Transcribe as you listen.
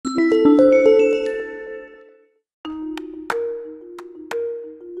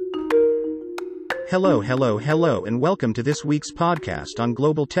Hello, and welcome to this week's podcast on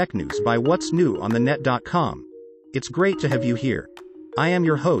global tech news by What's New on the Net.com. It's great to have you here. I am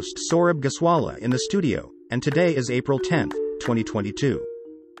your host, Saurabh Gaswala, in the studio, and today is April 10th, 2022.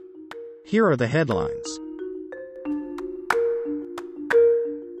 Here are the headlines.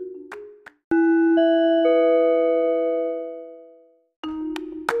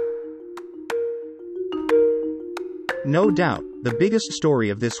 No doubt, the biggest story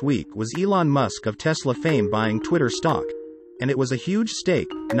of this week was Elon Musk of Tesla fame buying Twitter stock. And it was a huge stake,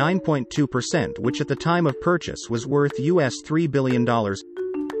 9.2%, which at the time of purchase was worth US $3 billion.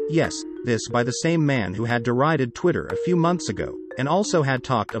 Yes, this by the same man who had derided Twitter a few months ago, and also had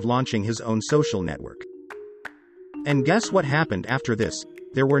talked of launching his own social network. And guess what happened after this?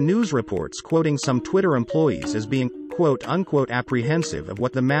 There were news reports quoting some Twitter employees as being, quote-unquote, apprehensive of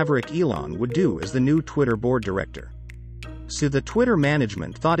what the maverick Elon would do as the new Twitter board director. So the Twitter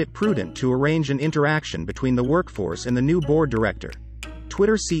management thought it prudent to arrange an interaction between the workforce and the new board director.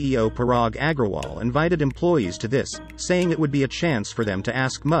 Twitter CEO Parag Agrawal invited employees to this, saying it would be a chance for them to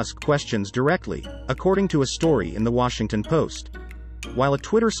ask Musk questions directly, according to a story in the Washington Post. While a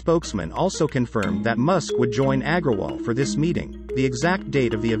Twitter spokesman also confirmed that Musk would join Agrawal for this meeting, the exact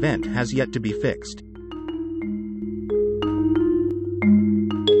date of the event has yet to be fixed.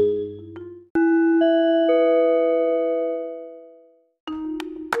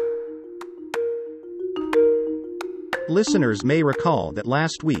 Listeners may recall that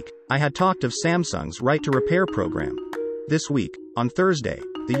last week, I had talked of Samsung's Right to Repair program. This week, on Thursday,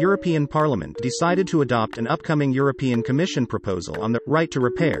 the European Parliament decided to adopt an upcoming European Commission proposal on the Right to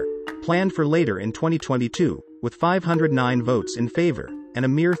Repair, planned for later in 2022, with 509 votes in favor, and a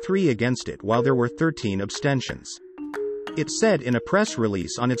mere 3 against it while there were 13 abstentions. It said in a press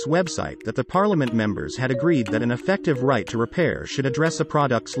release on its website that the Parliament members had agreed that an effective right to repair should address a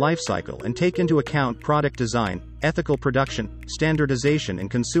product's life cycle and take into account product design, ethical production, standardization and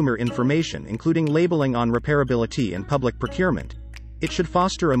consumer information including labeling on repairability and public procurement. It should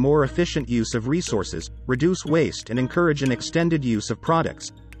foster a more efficient use of resources, reduce waste and encourage an extended use of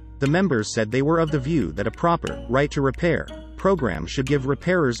products. The members said they were of the view that a proper right to repair program should give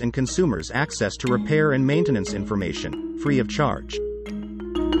repairers and consumers access to repair and maintenance information, free of charge.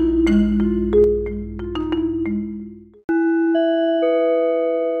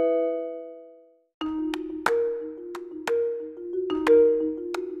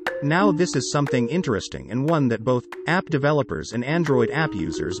 Now this is something interesting and one that both app developers and Android app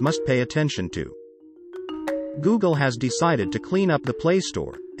users must pay attention to. Google has decided to clean up the Play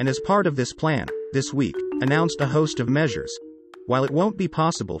Store, and as part of this plan, this week, announced a host of measures. While it won't be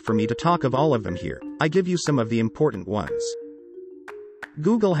possible for me to talk of all of them here, I give you some of the important ones.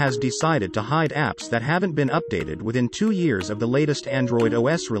 Google has decided to hide apps that haven't been updated within 2 years of the latest Android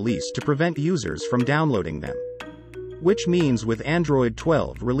OS release to prevent users from downloading them. Which means with Android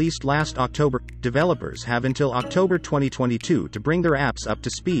 12 released last October, developers have until October 2022 to bring their apps up to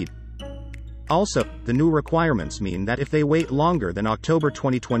speed. Also, the new requirements mean that if they wait longer than October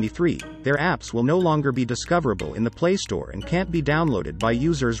 2023, their apps will no longer be discoverable in the Play Store and can't be downloaded by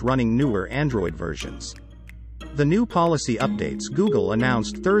users running newer Android versions. The new policy updates Google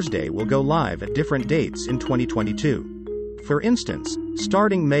announced Thursday will go live at different dates in 2022. For instance,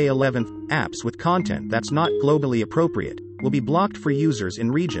 starting May 11th, apps with content that's not globally appropriate will be blocked for users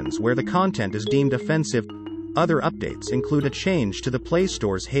in regions where the content is deemed offensive. Other updates include a change to the Play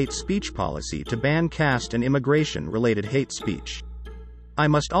Store's hate speech policy to ban caste and immigration-related hate speech. I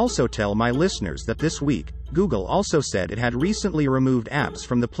must also tell my listeners that this week, Google also said it had recently removed apps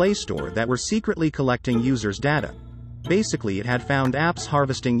from the Play Store that were secretly collecting users' data. Basically, it had found apps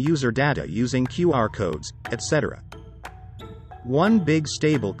harvesting user data using QR codes, etc. One big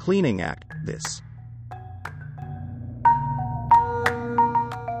stable cleaning act, this.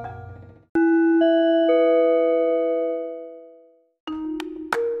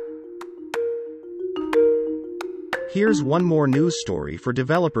 Here's one more news story for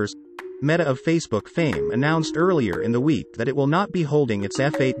developers. Meta of Facebook fame announced earlier in the week that it will not be holding its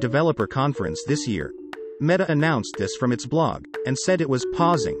F8 developer conference this year. Meta announced this from its blog, and said it was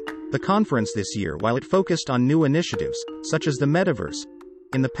pausing the conference this year while it focused on new initiatives, such as the metaverse.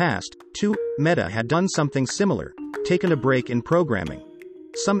 In the past, too, Meta had done something similar, taken a break in programming.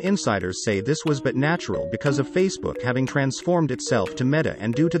 Some insiders say this was but natural because of Facebook having transformed itself to Meta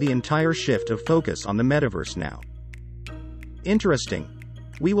and due to the entire shift of focus on the metaverse now. Interesting.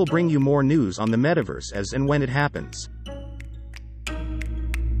 We will bring you more news on the metaverse as and when it happens.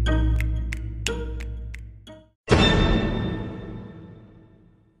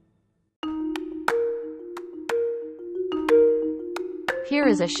 Here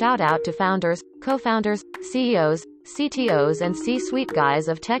is a shout out to founders, co-founders, CEOs, CTOs and C-suite guys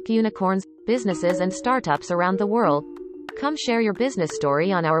of tech unicorns, businesses and startups around the world. Come share your business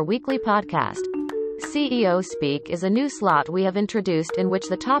story on our weekly podcast. CEO Speak is a new slot we have introduced in which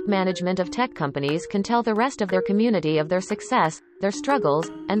the top management of tech companies can tell the rest of their community of their success, their struggles,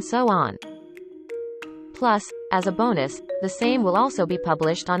 and so on. Plus, as a bonus, the same will also be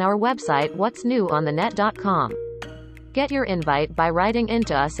published on our website whatsnewonthenet.com. Get your invite by writing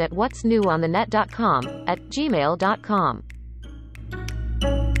into us at whatsnewonthenet.com@gmail.com.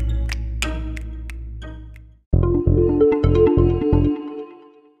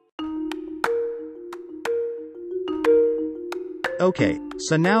 Okay,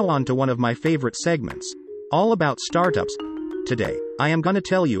 so now on to one of my favorite segments. All about startups. Today, I am gonna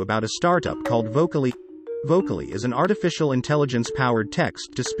tell you about a startup called Vocally. Vocally is an artificial intelligence-powered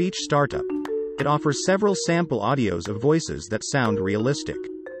text-to-speech startup. It offers several sample audios of voices that sound realistic.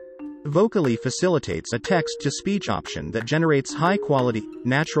 Vocally facilitates a text-to-speech option that generates high-quality,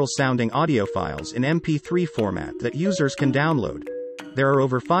 natural-sounding audio files in MP3 format that users can download. There are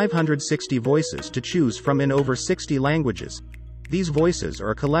over 560 voices to choose from in over 60 languages. These voices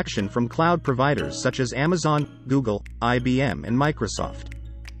are a collection from cloud providers such as Amazon, Google, IBM and Microsoft.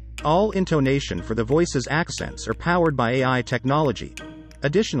 All intonation for the voice's accents are powered by AI technology.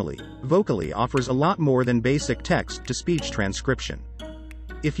 Additionally, Vocally offers a lot more than basic text-to-speech transcription.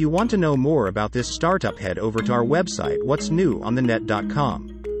 If you want to know more about this startup, head over to our website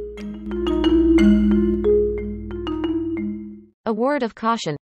whatsnewonthenet.com. A word of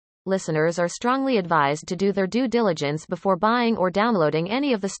caution. Listeners are strongly advised to do their due diligence before buying or downloading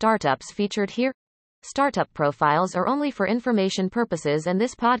any of the startups featured here. Startup profiles are only for information purposes and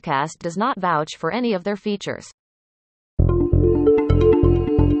this podcast does not vouch for any of their features.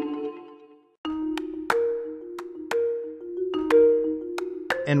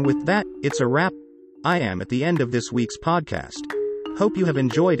 And with that, it's a wrap. I am at the end of this week's podcast. Hope you have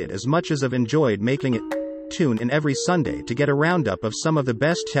enjoyed it as much as I've enjoyed making it. Tune in every Sunday to get a roundup of some of the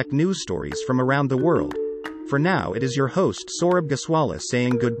best tech news stories from around the world. For now, it is your host Saurabh Goswala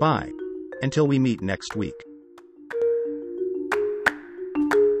saying goodbye. Until we meet next week.